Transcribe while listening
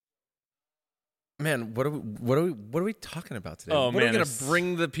Man, what are we talking about today? Oh, what man, are we going there's- to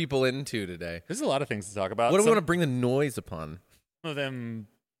bring the people into today? There's a lot of things to talk about. What do we Some want to bring the noise upon? of them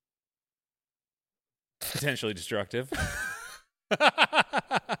potentially destructive.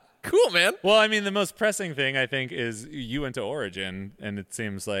 Cool, man. Well, I mean, the most pressing thing I think is you went to Origin, and it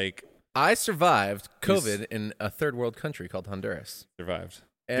seems like I survived COVID in a third world country called Honduras. survived.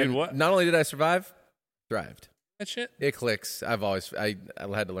 And Dude, what? not only did I survive, thrived. That shit. It clicks. I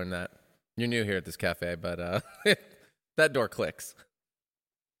had to learn that. You're new here at this cafe, but that door clicks.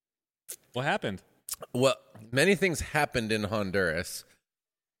 What happened? Well, many things happened in Honduras.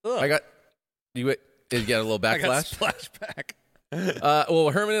 Ugh. Did you get a little I got backlash? splashback. Well,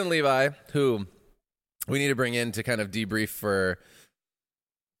 Herman and Levi, who we need to bring in to kind of debrief for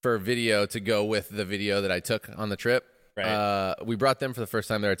video to go with the video that I took on the trip. Right. We brought them for the first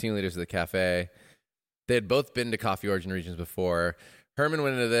time. They're our team leaders of the cafe. They had both been to Coffee Origin Regions before. Herman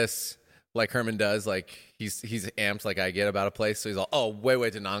went into this like Herman does, like he's amped like I get about a place. So he's all, oh,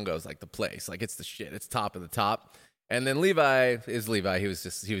 Huehue Tenango's like the place, like it's the shit, it's top of the top. And then Levi is Levi. He was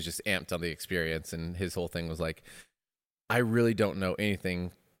just amped on the experience, and his whole thing was like, I really don't know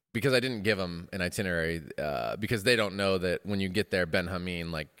anything because I didn't give them an itinerary because they don't know that when you get there, Ben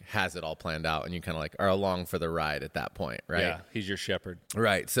Hameen like has it all planned out, and you kind of like are along for the ride at that point, right? Yeah, he's your shepherd.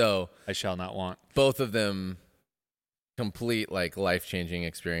 Right. So I shall not want. both of them complete like life-changing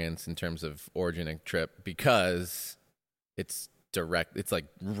experience in terms of Origin and trip because it's direct. It's like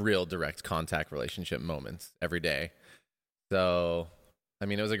real direct contact relationship moments every day. So, I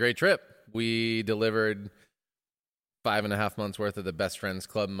mean, it was a great trip. We delivered 5.5 months worth of the Best Friends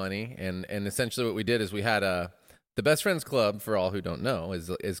Club money, and essentially what we did is we had the Best Friends Club, for all who don't know,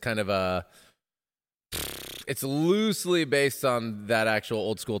 is kind of it's loosely based on that actual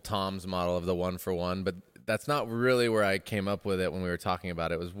old school Tom's model of the 1-for-1, but that's not really where I came up with it when we were talking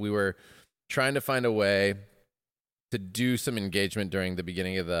about it. We were trying to find a way to do some engagement during the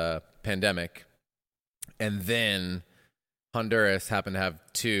beginning of the pandemic, and then Honduras happened to have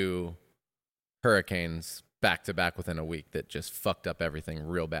 2 hurricanes back to back within a week that just fucked up everything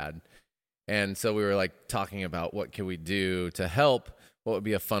real bad. And so we were like talking about what can we do to help. What would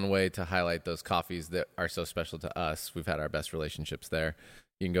be a fun way to highlight those coffees that are so special to us? We've had our best relationships there.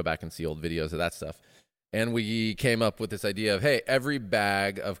 You can go back and see old videos of that stuff. And we came up with this idea of, hey, every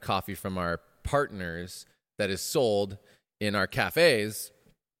bag of coffee from our partners that is sold in our cafes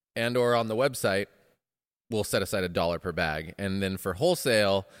and or on the website, we'll set aside $1 per bag. And then for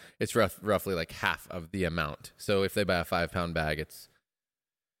wholesale, it's roughly like half of the amount. So if they buy a 5-pound bag, it's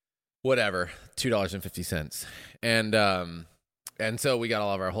whatever, $2.50. And so we got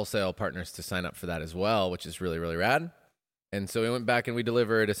all of our wholesale partners to sign up for that as well, which is really, really rad. And so we went back and we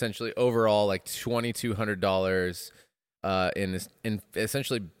delivered essentially overall like $2,200 in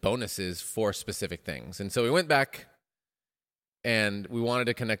essentially bonuses for specific things. And so we went back and we wanted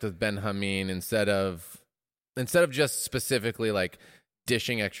to connect with Ben Hameen instead of just specifically like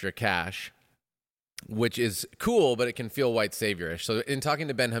dishing extra cash, which is cool, but it can feel white saviorish. So in talking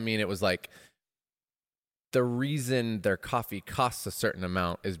to Ben Hameen, it was like the reason their coffee costs a certain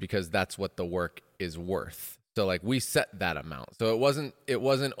amount is because that's what the work is worth. So like we set that amount. So it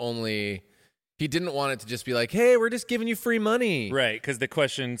wasn't only, he didn't want it to just be like, hey, we're just giving you free money. Right, because the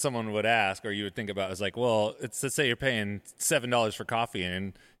question someone would ask or you would think about is like, well, let's say you're paying $7 for coffee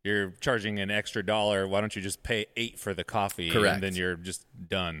and you're charging an extra $1. Why don't you just pay $8 for the coffee? Correct. And then you're just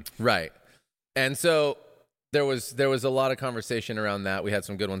done. Right. And so there was a lot of conversation around that. We had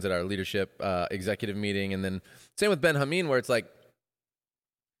some good ones at our leadership executive meeting. And then same with Ben Hameen, where it's like,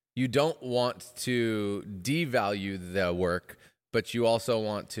 you don't want to devalue the work, but you also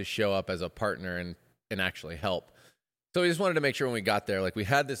want to show up as a partner and actually help. So we just wanted to make sure when we got there, like we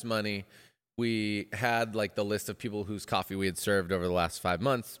had this money, we had like the list of people whose coffee we had served over the last 5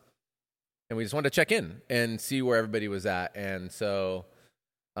 months, and we just wanted to check in and see where everybody was at. And so,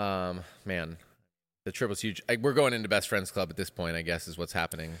 man, the trip was huge. We're going into Best Friends Club at this point, I guess, is what's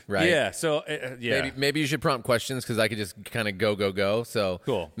happening, right? Yeah. So, yeah. Maybe you should prompt questions because I could just kind of go. So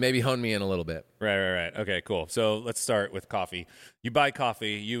Cool. Maybe hone me in a little bit. Right. Okay, cool. So let's start with coffee. You buy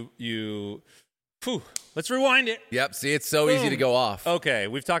coffee. Let's rewind it. Yep. See, it's so easy to go off. Okay.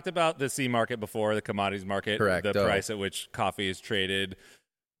 We've talked about the C market before, the commodities market. Correct. The price at which coffee is traded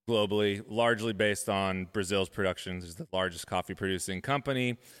globally, largely based on Brazil's production. It's the largest coffee producing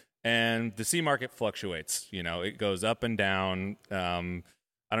company. And the C market fluctuates. You know, it goes up and down. I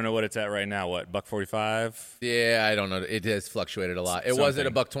don't know what it's at right now. What, $1.45? Yeah, I don't know. It has fluctuated a lot. It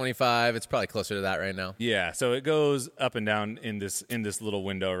wasn't $1.25. It's probably closer to that right now. Yeah, so it goes up and down in this little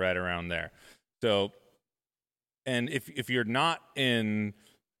window right around there. So, and if you're not in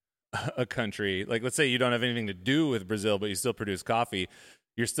a country, like let's say you don't have anything to do with Brazil, but you still produce coffee,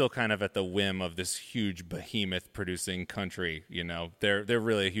 you're still kind of at the whim of this huge behemoth producing country. You know, they're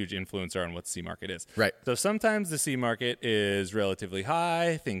really a huge influencer on what the C market is. Right. So sometimes the C market is relatively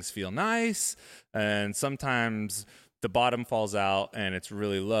high, things feel nice, and sometimes the bottom falls out and it's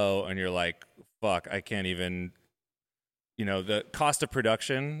really low, and you're like, fuck, I can't even. You know, the cost of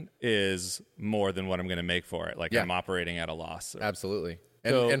production is more than what I'm going to make for it. Like I'm operating at a loss. Absolutely.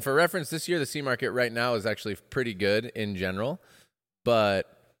 And for reference, this year the C market right now is actually pretty good in general,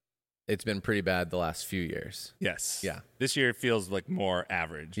 but it's been pretty bad the last few years. Yes. Yeah. This year it feels like more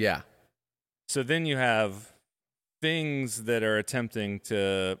average. Yeah. So then you have things that are attempting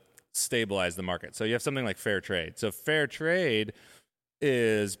to stabilize the market. So you have something like fair trade. So fair trade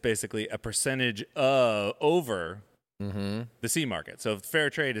is basically a percentage over the C market. So fair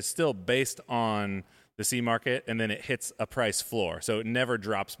trade is still based on the C market, and then it hits a price floor. So it never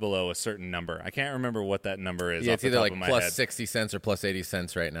drops below a certain number. I can't remember what that number is. Yeah, off it's the either top like of my plus head. 60 cents or plus 80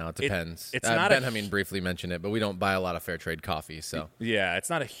 cents right now. It depends. It's not Ben Hameen briefly mentioned it, but we don't buy a lot of fair trade coffee. So yeah, it's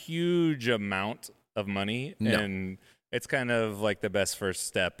not a huge amount of money, and it's kind of like the best first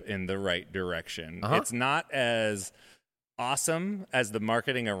step in the right direction. It's not as awesome as the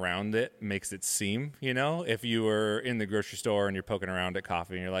marketing around it makes it seem. You know, if you were in the grocery store and you're poking around at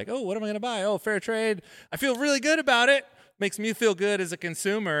coffee and you're like, oh, what am I going to buy? Oh, fair trade. I feel really good about it. Makes me feel good as a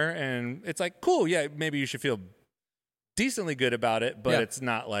consumer. And it's like, cool. Yeah, maybe you should feel decently good about it, but it's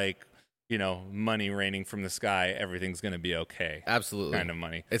not like, you know, money raining from the sky. Everything's going to be okay. absolutely. Kind of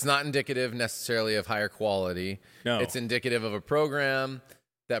money. It's not indicative necessarily of higher quality. No. It's indicative of a program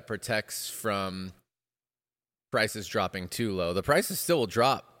that protects from prices dropping too low. The prices still will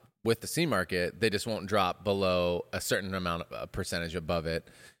drop with the C market. They just won't drop below a certain amount of a percentage above it.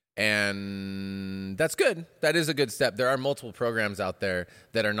 And that's good. That is a good step. There are multiple programs out there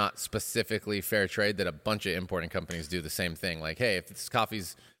that are not specifically fair trade that a bunch of importing companies do the same thing. Like, hey, if this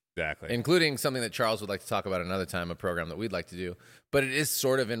coffee's Exactly. including something that Charles would like to talk about another time, a program that we'd like to do. But it is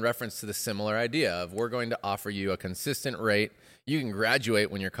sort of in reference to the similar idea of we're going to offer you a consistent rate. You can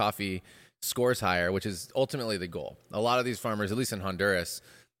graduate when your coffee scores higher, which is ultimately the goal. A lot of these farmers, at least in Honduras,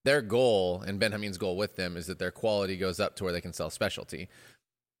 their goal, and Ben Hameen's goal with them, is that their quality goes up to where they can sell specialty.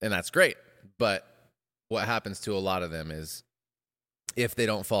 And that's great. But what happens to a lot of them is if they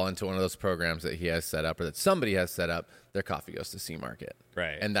don't fall into one of those programs that he has set up or that somebody has set up, their coffee goes to C market.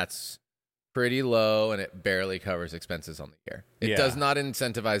 Right. And that's pretty low, and it barely covers expenses on the year. It does not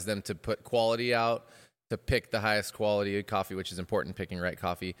incentivize them to put quality out, to pick the highest quality coffee, which is important, picking right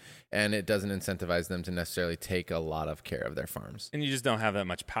coffee, and it doesn't incentivize them to necessarily take a lot of care of their farms. And you just don't have that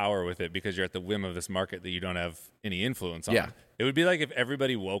much power with it because you're at the whim of this market that you don't have any influence on. Yeah. It would be like if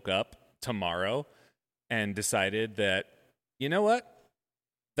everybody woke up tomorrow and decided that, you know what?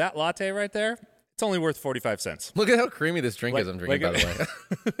 That latte right there, it's only worth 45 cents. Look at how creamy this drink is I'm drinking, by the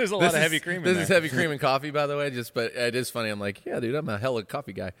way. There's a lot of heavy cream in there. This is heavy cream and coffee, by the way. But it is funny. I'm like, yeah, dude, I'm a hella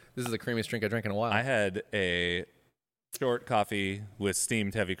coffee guy. This is the creamiest drink I drank in a while. I had a short coffee with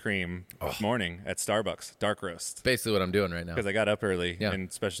steamed heavy cream this morning at Starbucks, dark roast. Basically what I'm doing right now. Because I got up early, Yeah.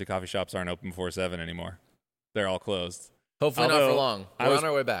 and specialty coffee shops aren't open before 7 anymore. They're all closed. Hopefully not for long. We're on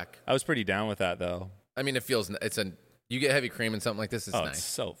our way back. I was pretty down with that, though. I mean, you get heavy cream and something like this, it's nice. It's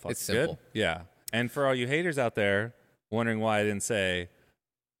so fucking It's simple. good. Yeah. And for all you haters out there wondering why I didn't say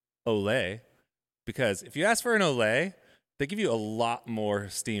Olay, because if you ask for an Olay, they give you a lot more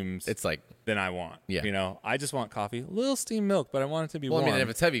steams It's like, than I want. Yeah. You know, I just want coffee, a little steamed milk, but I want it to be well, warm. I mean, if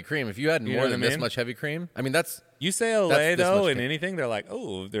it's heavy cream, if you had You know more what than I this mean? much heavy cream, I mean, that's, you say Olay, this though, much in cream. anything, they're like,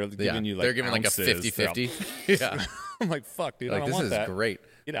 oh, they're giving you like they're giving ounces. like a 50-50. Yeah. I'm like, fuck, dude, I Like, don't this want is that. great.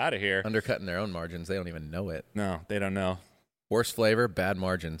 Get out of here. Undercutting their own margins. They don't even know it. No, they don't know. Worst flavor, bad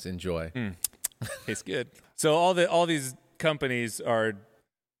margins. Enjoy. Tastes good. So all these companies are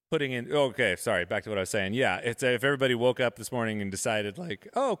putting in. Okay, sorry. Back to what I was saying. Yeah, it's if everybody woke up this morning and decided like,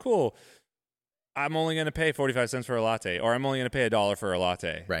 oh, cool, I'm only going to pay 45 cents for a latte, or I'm only going to pay $1 for a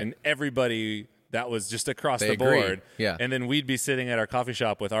latte, Right. and everybody. That was just across They the agree. board. Yeah. And then we'd be sitting at our coffee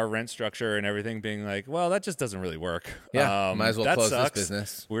shop with our rent structure and everything being like, well, that just doesn't really work. Yeah, might as well that close sucks. this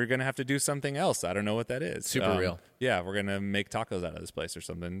business. We're going to have to do something else. I don't know what that is. Super real. Yeah, we're going to make tacos out of this place or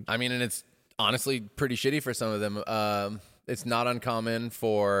something. I mean, and it's honestly pretty shitty for some of them. It's not uncommon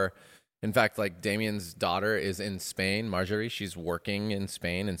for, in fact, like Damien's daughter is in Spain, Marjorie. She's working in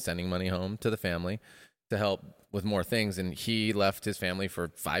Spain and sending money home to the family to help with more things. And he left his family for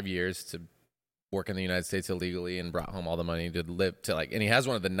 5 years to work in the United States illegally and brought home all the money to live to and he has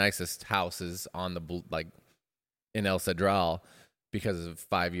one of the nicest houses on the in El Cedral. because of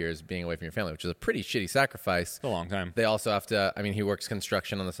 5 years being away from your family, which is a pretty shitty sacrifice. It's a long time. They also have to, I mean, he works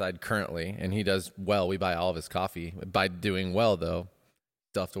construction on the side currently, and he does well. We buy all of his coffee. By doing well, though,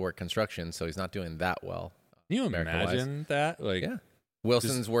 still have to work construction, so he's not doing that well. Can you America-wise. imagine that? Like, Yeah.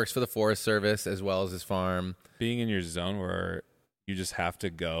 Wilson's works for the Forest Service as well as his farm. being in your zone where you just have to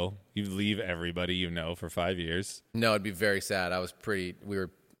go. You leave everybody you know for 5 years. No, it'd be very sad.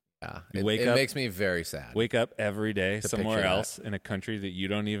 It wake up- makes me very sad. Wake up every day To somewhere picture that. else in a country that you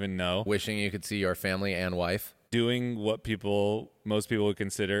don't even know, Wishing you could see your family and wife. doing what most people would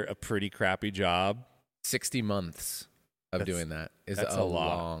consider a pretty crappy job. 60 months of That's- doing that is that's a a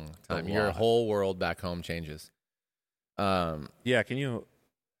lot. long A time. Your lot. whole world back home changes. Yeah, can you?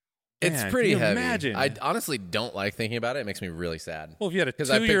 It's Man, pretty can you heavy. imagine? I honestly don't like thinking about it. It makes me really sad. Well, if you had a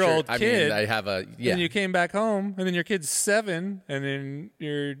Because I 2-year-old picture, kid, I have a, yeah. and you came back home, and then your kid's 7, and then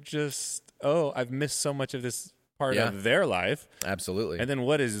you're just, I've missed so much of this part Yeah. of their life. Absolutely. And then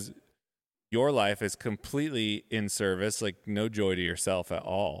what is your life is completely in service, like no joy to yourself at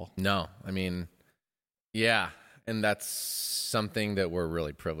all. No, I mean, yeah. And that's something that we're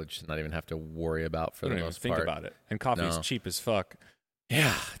really privileged to not even have to worry about for I the don't even most think part. about it. And coffee's No. cheap as fuck.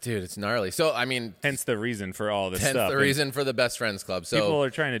 Yeah, dude, it's gnarly. So, I mean, Hence the reason for all this hence stuff. the And reason for the Best Friends Club. So, people are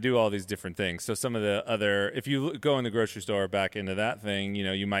trying to do all these different things. So some of the other, if you go in the grocery store back into that thing,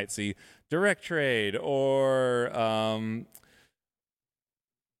 you might see direct trade or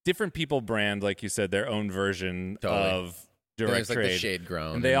different people brand, like you said, their own version Totally. of there's direct like trade. the shade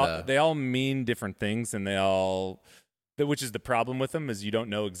grown. And they all mean different things, and which is the problem with them, is you don't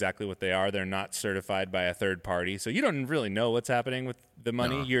know exactly what they are. They're not certified by a third party, so you don't really know what's happening with the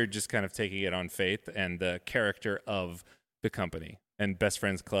money. No. You're just kind of taking it on faith and the character of the company. And Best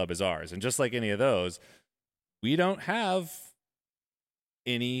Friends Club is ours. And just like any of those, we don't have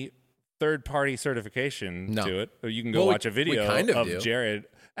any third party certification No. to it. Or you can go Well, watch a video kind of do. Jared.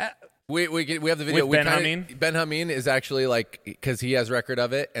 We have the video. With Ben kinda- Hameen? Ben Hameen is actually like, because he has record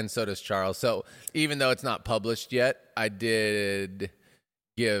of it, and so does Charles. So even though it's not published yet, I did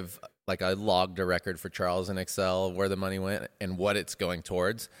give like I logged a record for Charles in Excel of where the money went and what it's going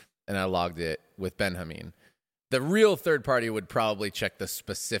towards, and I logged it with Ben Hameen. The real third party would probably check the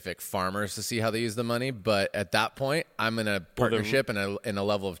specific farmers to see how they use the money, but at that point, I'm in a partnership and in a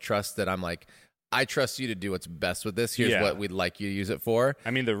level of trust that I'm like, I trust you to do what's best with this. Here's Yeah. what we'd like you to use it for.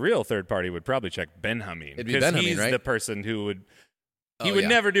 I mean, the real third party would probably check Ben Hameen. It'd be because Ben Hameen, he's right? the person who would. He Oh, would yeah.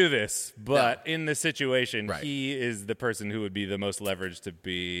 never do this, but in the situation, Right. he is the person who would be the most leveraged to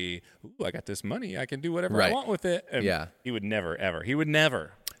be, ooh, I got this money. I can do whatever Right. I want with it. And Yeah. he would never, ever. He would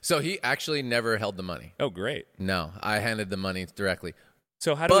never. So he actually never held the money. Oh, great. No, I handed the money directly.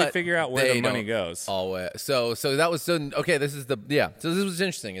 So how do we But figure out where they the money don't goes? Always. So that was okay. This is So this was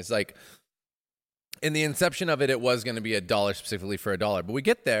interesting. It's like in the inception of it, it was going to be $1 specifically for $1, but we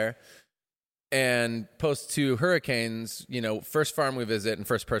get there and post to Hurricanes. First farm we visit and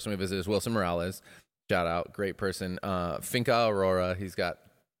first person we visit is Wilson Morales. Shout out, great person. Finca Aurora. He's got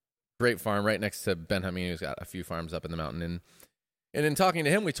great farm right next to Ben Hameen, who's got a few farms up in the mountain. And in talking to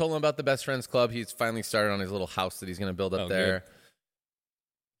him, we told him about the Best Friends Club. He's finally started on his little house that he's going to build up there. Good.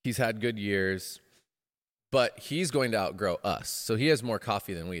 He's had good years, but he's going to outgrow us. So he has more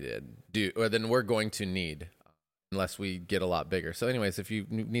coffee than we or than we're going to need unless we get a lot bigger. So anyways, if you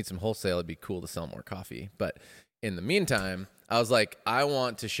need some wholesale, it'd be cool to sell more coffee. But in the meantime, I was like, I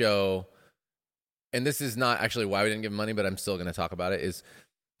want to show, and this is not actually why we didn't give him money, but I'm still going to talk about it, is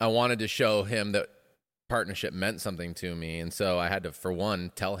I wanted to show him that partnership meant something to me. And so I had to, for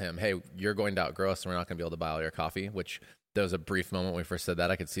one, tell him, hey, you're going to outgrow us and we're not going to be able to buy all your coffee, which there was a brief moment when we first said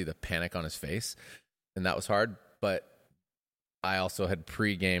that. I could see the panic on his face, and that was hard. But I also had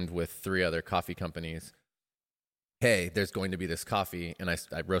pre-gamed with 3 other coffee companies. Hey, there's going to be this coffee, and I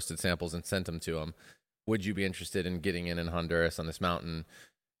roasted samples and sent them to him. Would you be interested in getting in Honduras on this mountain?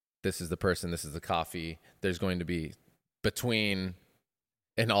 This is the person, this is the coffee. There's going to be between,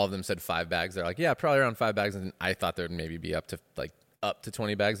 and all of them said 5 bags. They're like, yeah, probably around 5 bags. And I thought there'd maybe be up to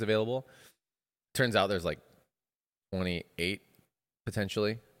 20 bags available. Turns out there's like 28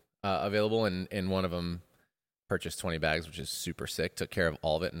 potentially available, and one of them purchased 20 bags, which is super sick. Took care of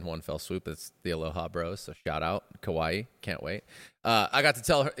all of it in one fell swoop. It's the Aloha Bros, so shout out Kauai, can't wait. I got to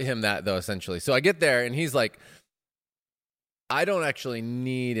tell him that though, essentially. So I get there and he's like, I don't actually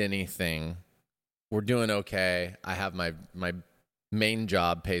need anything. We're doing okay. I have my main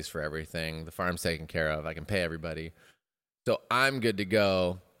job pays for everything. The farm's taken care of. I can pay everybody, so I'm good to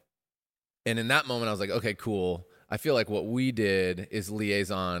go. And in that moment I was like, okay, cool. I feel like what we did is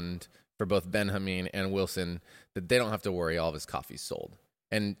liaison for both Ben Hameen and Wilson, that they don't have to worry, all of his coffee's sold.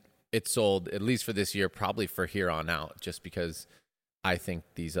 And it's sold, at least for this year, probably for here on out, just because I think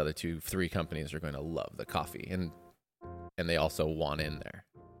these other 3 companies are going to love the coffee, and they also want in there.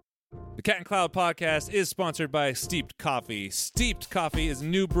 The Cat and Cloud podcast is sponsored by Steeped Coffee. Steeped Coffee is a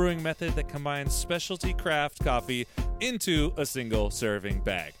new brewing method that combines specialty craft coffee into a single serving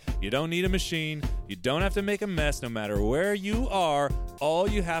bag. You don't need a machine. You don't have to make a mess no matter where you are. All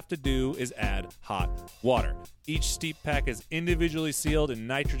you have to do is add hot water. Each steep pack is individually sealed and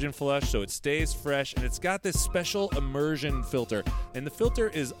nitrogen flush so it stays fresh, and it's got this special immersion filter. And the filter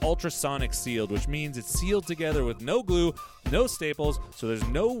is ultrasonic sealed, which means it's sealed together with no glue, no staples, so there's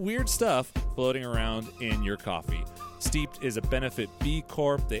no weird stuff floating around in your coffee. Steeped is a Benefit B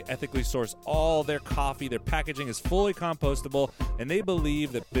Corp. They ethically source all their coffee. Their packaging is fully compostable, and they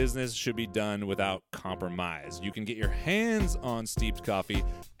believe that business should be done without compromise. You can get your hands on Steeped Coffee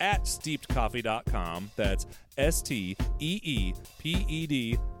at steepedcoffee.com. That's STEEPED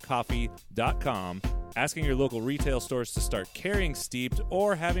coffee.com. Asking your local retail stores to start carrying Steeped,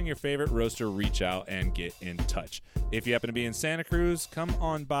 or having your favorite roaster reach out and get in touch. If you happen to be in Santa Cruz, come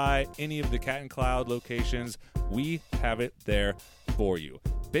on by any of the Cat and Cloud locations. We have it there for you.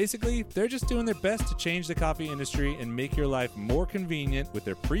 Basically, they're just doing their best to change the coffee industry and make your life more convenient with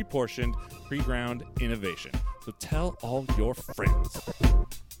their pre-portioned, pre-ground innovation. So tell all your friends.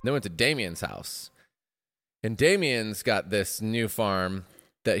 Then went to Damien's house. And Damien's got this new farm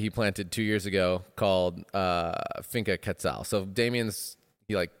that he planted 2 years ago called Finca Quetzal. So Damien's,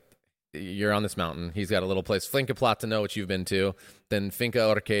 you're on this mountain. He's got a little place, Finca Platano, which you've been to. Then Finca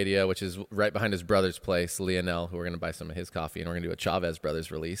Orquídea, which is right behind his brother's place, Lionel, who we're going to buy some of his coffee. And we're going to do a Chavez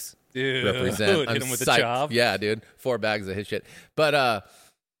Brothers release. Dude, Represent. hit him with the chav. Yeah, dude. 4 bags of his shit. But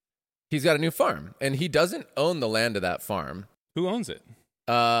he's got a new farm. And he doesn't own the land of that farm. Who owns it?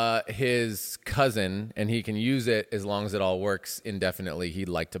 His cousin, and he can use it as long as it all works indefinitely. He'd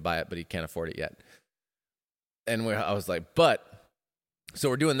like to buy it, but he can't afford it yet. And I was like, so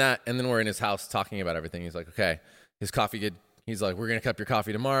we're doing that, and then we're in his house talking about everything. He's like, okay, his coffee he's like, we're going to cup your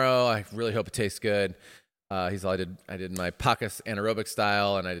coffee tomorrow. I really hope it tastes good. He's like, I did my Pacas anaerobic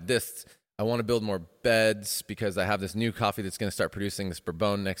style, and I did this. I want to build more beds because I have this new coffee that's going to start producing this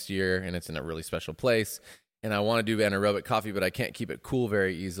Bourbon next year, and it's in a really special place. And I want to do anaerobic coffee, but I can't keep it cool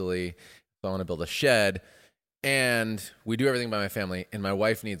very easily. So I want to build a shed. And we do everything by my family. And my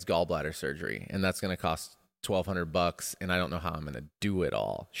wife needs gallbladder surgery. And that's going to cost $1,200. And I don't know how I'm going to do it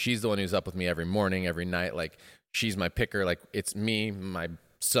all. She's the one who's up with me every morning, every night. Like, she's my picker. Like, it's me, my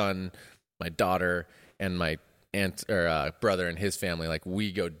son, my daughter, and my aunt or brother and his family. Like,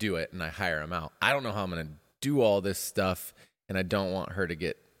 we go do it, and I hire them out. I don't know how I'm going to do all this stuff. And I don't want her to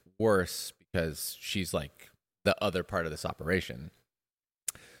get worse because she's like the other part of this operation.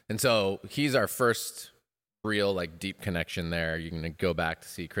 And so he's our first real like deep connection there. You can go back to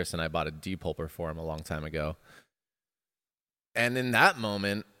see Chris and I bought a depulper for him a long time ago. And in that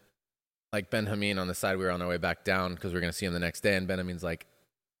moment, like Ben Hameen on the side, we were on our way back down because we were going to see him the next day. And Ben Hameen's like,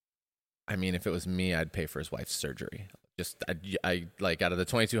 I mean, if it was me, I'd pay for his wife's surgery. Just, I like out of the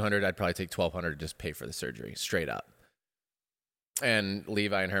 $2,200, I'd probably take $1,200 to just pay for the surgery straight up. And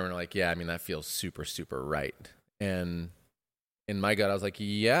Levi and Herman are like, yeah, I mean, that feels super, super right. And in my gut, I was like,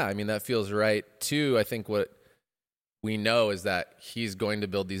 yeah, I mean, that feels right too. I think what we know is that he's going to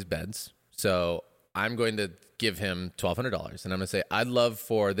build these beds. So I'm going to give him $1,200. And I'm going to say, I'd love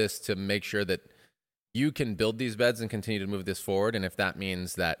for this to make sure that you can build these beds and continue to move this forward. And if that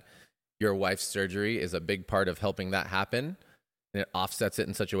means that your wife's surgery is a big part of helping that happen, and it offsets it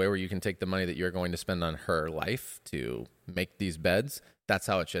in such a way where you can take the money that you're going to spend on her life to make these beds, that's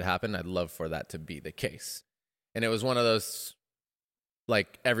how it should happen. I'd love for that to be the case. And it was one of those,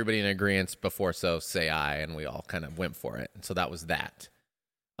 like, everybody in agreement before, so say I, and we all kind of went for it. And so that was that.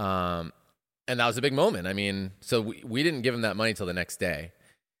 And that was a big moment. I mean, so we didn't give him that money till the next day.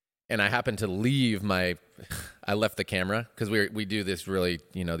 And I happened to leave I left the camera because we do this really,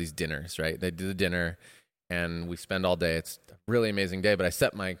 these dinners, right? They do the dinner and we spend all day. It's a really amazing day, but I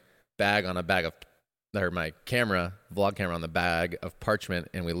set my bag on my camera, vlog camera on the bag of parchment,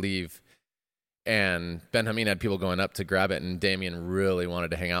 and we leave. And Ben Hameen had people going up to grab it, and Damien really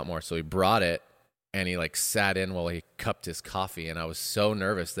wanted to hang out more, so he brought it, and he like sat in while he cupped his coffee, and I was so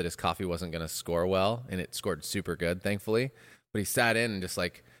nervous that his coffee wasn't going to score well, and it scored super good, thankfully. But he sat in and just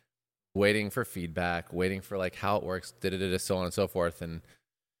like waiting for feedback, waiting for like how it works, so on and so forth. And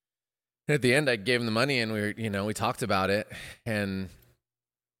at the end, I gave him the money, and we talked about it, and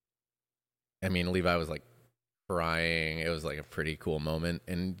I mean, Levi was like crying. It was like a pretty cool moment,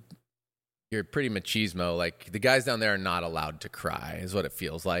 and you're pretty machismo. Like, the guys down there are not allowed to cry, is what it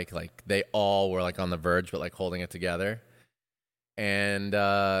feels like. Like, they all were like on the verge, but like holding it together. And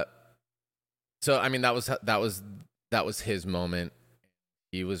so, I mean, that was his moment.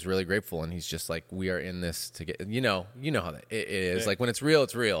 he was really grateful, and he's just like, we are in this to get, you know how that it is. Yeah. Like when it's real,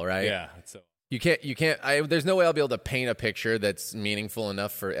 right? Yeah. So You can't, there's no way I'll be able to paint a picture that's meaningful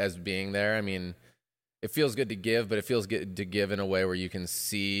enough for as being there. I mean, it feels good to give, but it feels good to give in a way where you can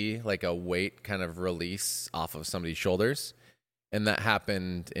see like a weight kind of release off of somebody's shoulders. And that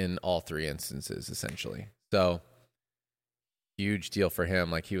happened in all three instances, essentially. So huge deal for him.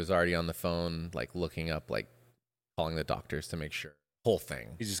 Like he was already on the phone, like looking up, like calling the doctors to make sure. Whole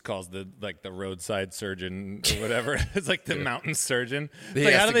thing. he just calls the roadside surgeon or whatever. It's like the mountain surgeon. He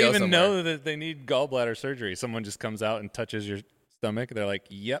Like, has how do to they go even somewhere. know that they need gallbladder surgery? Someone just comes out and touches your stomach. They're like,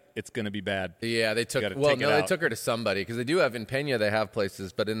 "Yep, it's gonna be bad." Yeah, they took. gotta Well, take it no, they out. took her to somebody because they do have in Pena. They have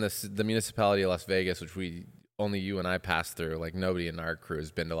places, but in the municipality of Las Vegas, which only you and I passed through. Like nobody in our crew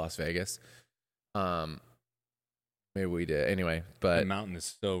has been to Las Vegas. Maybe we did anyway, The but mountain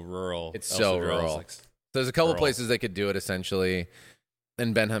is so rural. It's El so Cedral is rural. like- there's a couple rural. places they could do it essentially.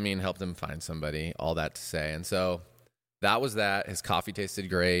 And Ben Hameen helped him find somebody. All that to say, and so that was that. His coffee tasted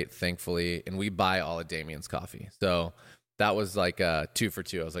great, thankfully, and we buy all of Damien's coffee. So that was like 2 for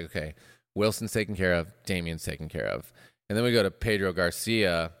 2. I was like, okay, Wilson's taken care of, Damien's taken care of, and then we go to Pedro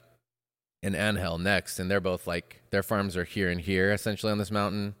Garcia and Angel next, and they're both like their farms are here and here essentially on this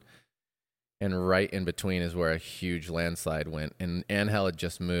mountain, and right in between is where a huge landslide went. And Angel had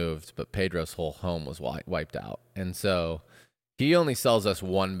just moved, but Pedro's whole home was wiped out, and so he only sells us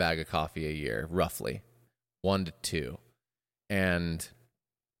 1 bag of coffee a year, roughly 1 to 2. And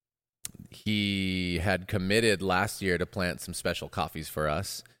he had committed last year to plant some special coffees for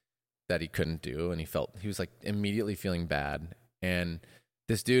us that he couldn't do. And he was like immediately feeling bad. And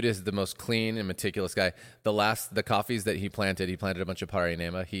this dude is the most clean and meticulous guy. The coffees that he planted a bunch of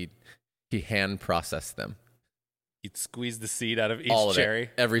Paranema. He hand processed them. He'd squeeze the seed out of each All of cherry.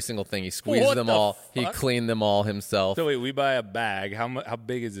 it. Every single thing. He squeezed What them the all. He fuck? cleaned them all himself. So wait, we buy a bag. How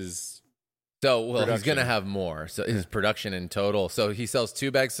big is his? So, well, he's Production. going to have more. So his production in total. So he sells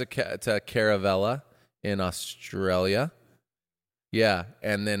 2 bags to Caravella in Australia. Yeah.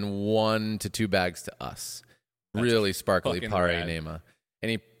 And then 1 to 2 bags to us. That's Really sparkly fucking Pare rad. Nema.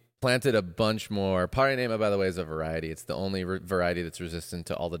 And he planted a bunch more. Pare Nema, by the way, is a variety. It's the only variety that's resistant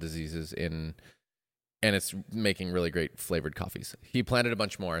to all the diseases and it's making really great flavored coffees. He planted a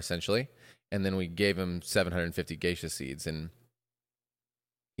bunch more, essentially. And then we gave him 750 geisha seeds. And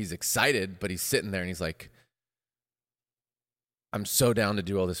he's excited, but he's sitting there and he's like, I'm so down to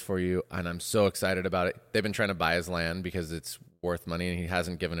do all this for you, and I'm so excited about it. They've been trying to buy his land because it's worth money, and he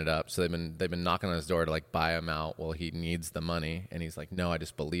hasn't given it up. So they've been knocking on his door to like buy him out. Well, he needs the money, and he's like, no, I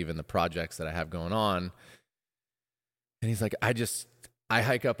just believe in the projects that I have going on. And he's like, I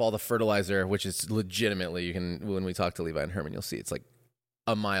hike up all the fertilizer, which is legitimately, when we talk to Levi and Herman, you'll see it's like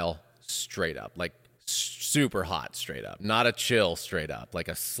a mile straight up, like super hot straight up, not a chill straight up, like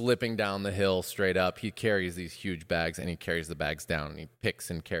a slipping down the hill straight up. He carries these huge bags and he carries the bags down and he picks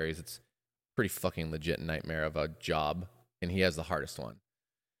and carries. It's pretty fucking legit nightmare of a job. And he has the hardest one.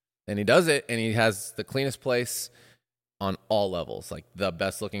 And he does it, and he has the cleanest place on all levels, like the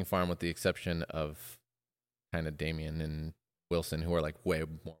best looking farm with the exception of kind of Damien and Wilson, who are like way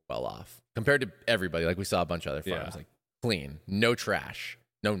more well off compared to everybody. Like we saw a bunch of other farms, like clean, no trash,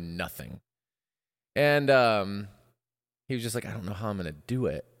 no nothing. And he was just like, I don't know how I'm going to do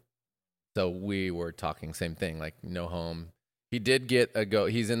it. So we were talking same thing, like no home. He did get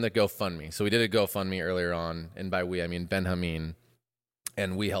he's in the GoFundMe. So we did a GoFundMe earlier on. And by we, I mean Ben Hameen.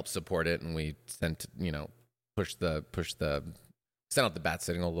 And we helped support it. And we sent, sent out the bat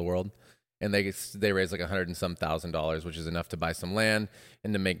signal to the world. And they raised like $100 and some thousand, which is enough to buy some land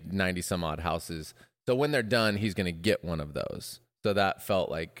and to make 90 some odd houses. So when they're done, he's going to get one of those. So that felt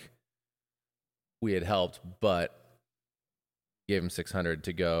like we had helped, but gave him $600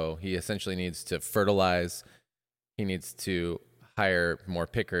 to go. He essentially needs to fertilize. He needs to hire more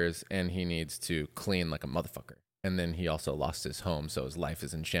pickers, and he needs to clean like a motherfucker. And then he also lost his home, so his life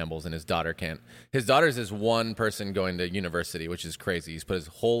is in shambles, and his daughter can't. His daughter's is one person going to university, which is crazy. He's put his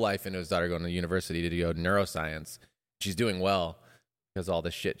whole life into his daughter going to university to go neuroscience. She's doing well because all the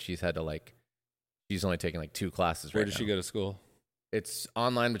shit she's had to she's only taking like 2 classes right now. Where does she go to school? It's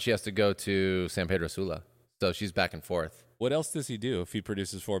online, but she has to go to San Pedro Sula. So she's back and forth. What else does he do if he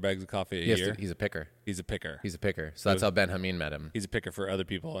produces 4 bags of coffee a year? He's a picker. He's a picker. He's a picker. So that's how Ben Hameen met him. He's a picker for other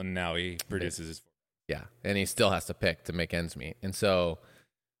people, and now he produces his. Yeah, and he still has to pick to make ends meet. And so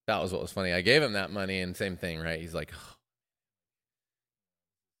that was what was funny. I gave him that money, and same thing, right? He's like, oh.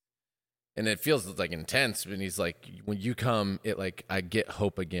 And it feels like intense. And he's like, when you come, I get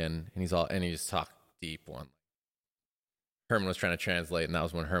hope again. And he just talked deep one. Herman was trying to translate, and that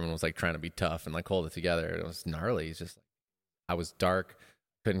was when Herman was like trying to be tough and like hold it together. It was gnarly. He's just like, I was dark.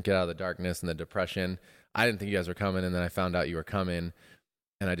 couldn't get out of the darkness and the depression. I didn't think you guys were coming, and then I found out you were coming,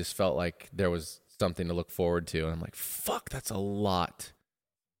 and I just felt like there was something to look forward to. And I'm like, fuck, that's a lot.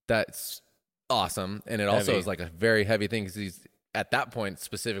 That's awesome. And it also is like a very heavy thing because he's at that point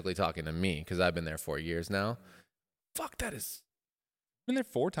specifically talking to me because I've been there 4 years now. Fuck, that is. Been there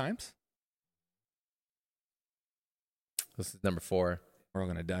 4 times? This is number 4. We're all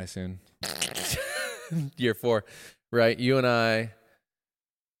going to die soon. Year 4. Right. You and I,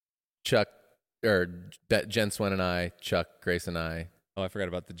 Chuck, or Jen Swin and I, Chuck, Grace and I. Oh, I forgot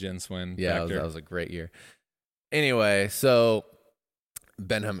about the Jen Swin Yeah, that was a great year. Anyway, so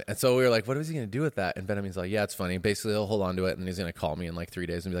Benjamin, and so we were like, what is he going to do with that? And Benjamin's like, yeah, it's funny. Basically, he'll hold on to it, and he's going to call me in like 3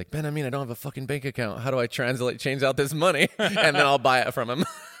 days and be like, Benjamin, I don't have a fucking bank account. How do I change out this money? And then I'll buy it from him,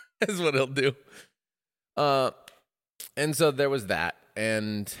 is what he'll do. And so there was that,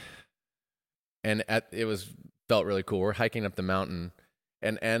 and it felt really cool. We're hiking up the mountain,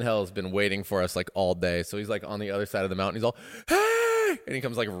 and Angel's been waiting for us like all day. So he's like on the other side of the mountain. He's all, hey! And he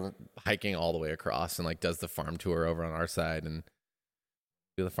comes like hiking all the way across and like does the farm tour over on our side and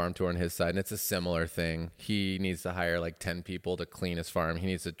do the farm tour on his side. And it's a similar thing. He needs to hire like 10 people to clean his farm. He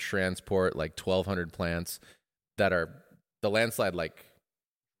needs to transport like 1,200 plants that are, the landslide like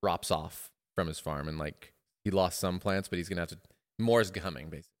drops off from his farm. And like he lost some plants, but he's going to have to, more is coming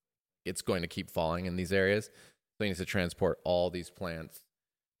basically. It's going to keep falling in these areas. So he needs to transport all these plants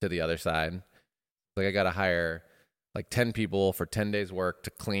to the other side. Like I got to hire like 10 people for 10 days work to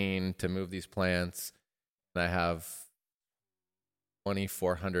clean, to move these plants. And I have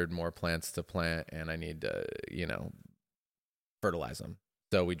 2,400 more plants to plant, and I need to, fertilize them.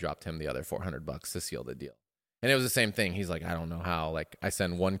 So we dropped him the other $400 to seal the deal. And it was the same thing. He's like, I don't know how. Like I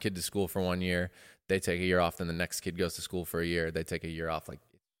send one kid to school for 1 year. They take a year off. Then the next kid goes to school for a year. They take a year off. Like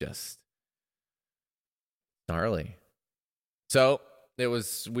just gnarly. So it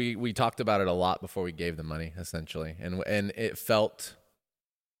was, we talked about it a lot before we gave the money, essentially. And it felt,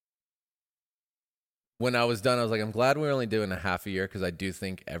 when I was done, I was like, I'm glad we're only doing a half a year because I do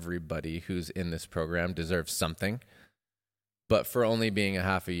think everybody who's in this program deserves something. But for only being a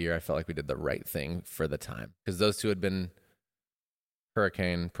half a year, I felt like we did the right thing for the time because those two had been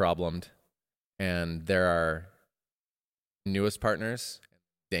hurricane problemed. And there are newest partners,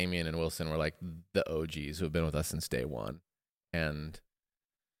 Damien and Wilson were like the OGs who have been with us since day one. And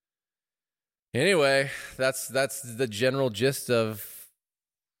anyway, that's the general gist of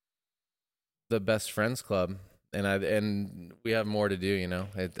the Best Friends Club. And we have more to do,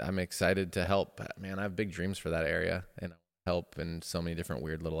 I'm excited to help. Man, I have big dreams for that area and help in so many different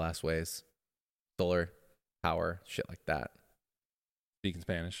weird little ass ways. Solar, power, shit like that. Speaking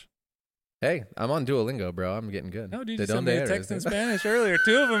Spanish. Hey, I'm on Duolingo, bro. I'm getting good. No, dude, you sent me a text in Spanish earlier.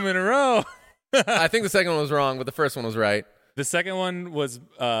 2 of them in a row. I think the second one was wrong, but the first one was right. The second one was,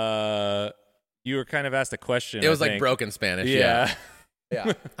 you were kind of asked a question. It was like broken Spanish. Yeah.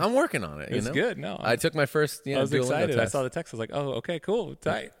 Yeah. I'm working on it. It's good. No, I took my first I was Duolingo excited. test. I saw the text. I was like, oh, okay, cool.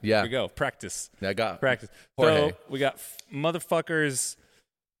 Tight. Yeah. Here we go. Practice. I got practice. Jorge. So we got motherfuckers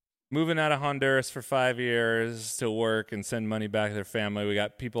moving out of Honduras for 5 years to work and send money back to their family. We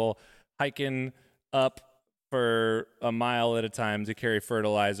got people hiking up for a mile at a time to carry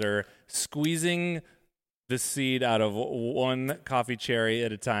fertilizer, squeezing the seed out of one coffee cherry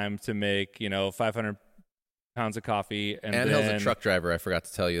at a time to make, 500 pounds of coffee. And Angel's a truck driver. I forgot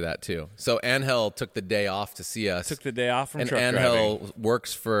to tell you that too. So Angel took the day off to see us. Took the day off from and truck Angel driving.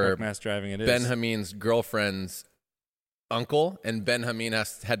 works for mass driving. It is Benjamin's girlfriend's uncle, and Benjamin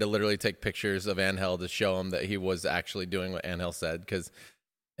had to literally take pictures of Angel to show him that he was actually doing what Angel said because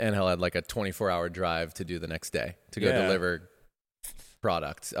Angel had like a 24-hour drive to do the next day to go deliver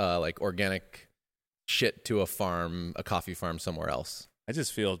product, like organic shit to a coffee farm somewhere else. I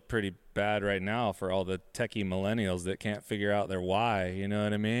just feel pretty bad right now for all the techie millennials that can't figure out their why. You know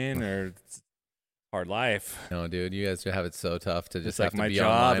what I mean? Or it's hard life. No, dude, you guys have it so tough to just have to be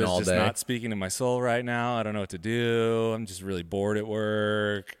online all day. My job is just day. not speaking to my soul right now. I don't know what to do. I'm just really bored at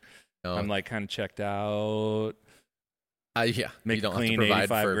work. No. I'm like kind of checked out. Yeah, make you don't clean have to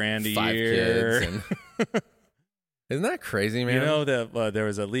provide $85,000 for a 5 year. Kids and isn't that crazy, man? That there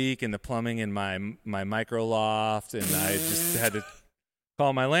was a leak in the plumbing in my micro loft, and I just had to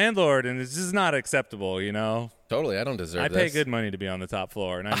call my landlord, and it's just not acceptable, Totally, I don't deserve this. I pay good money to be on the top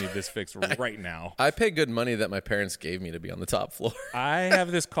floor, and I need this fixed right now. I pay good money that my parents gave me to be on the top floor. I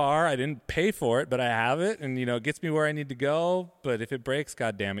have this car. I didn't pay for it, but I have it, and, it gets me where I need to go. But if it breaks,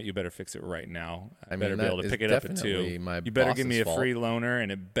 God damn it, you better fix it right now. I better be able to pick it up at 2. You better give me a free loaner,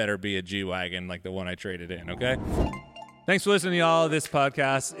 and it better be a G-Wagon like the one I traded in, okay? Thanks for listening, y'all. This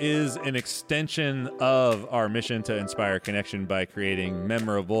podcast is an extension of our mission to inspire connection by creating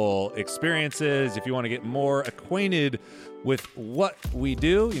memorable experiences. If you want to get more acquainted with what we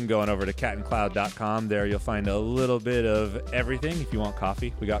do, you can go on over to catandcloud.com. There you'll find a little bit of everything. If you want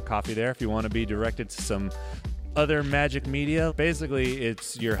coffee, we got coffee there. If you want to be directed to some other magic media, basically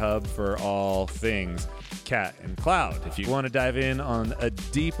it's your hub for all things Cat and Cloud. If you want to dive in on a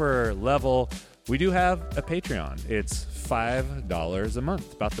deeper level, we do have a Patreon. It's $5 a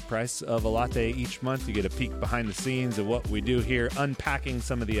month, about the price of a latte each month. You get a peek behind the scenes of what we do here, unpacking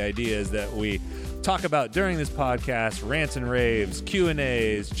some of the ideas that we talk about during this podcast, rants and raves,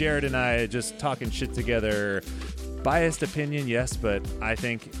 Q&As, Jared and I just talking shit together. Biased opinion, yes, but I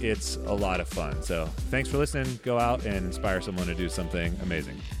think it's a lot of fun. So thanks for listening. Go out and inspire someone to do something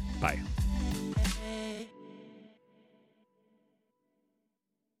amazing. Bye.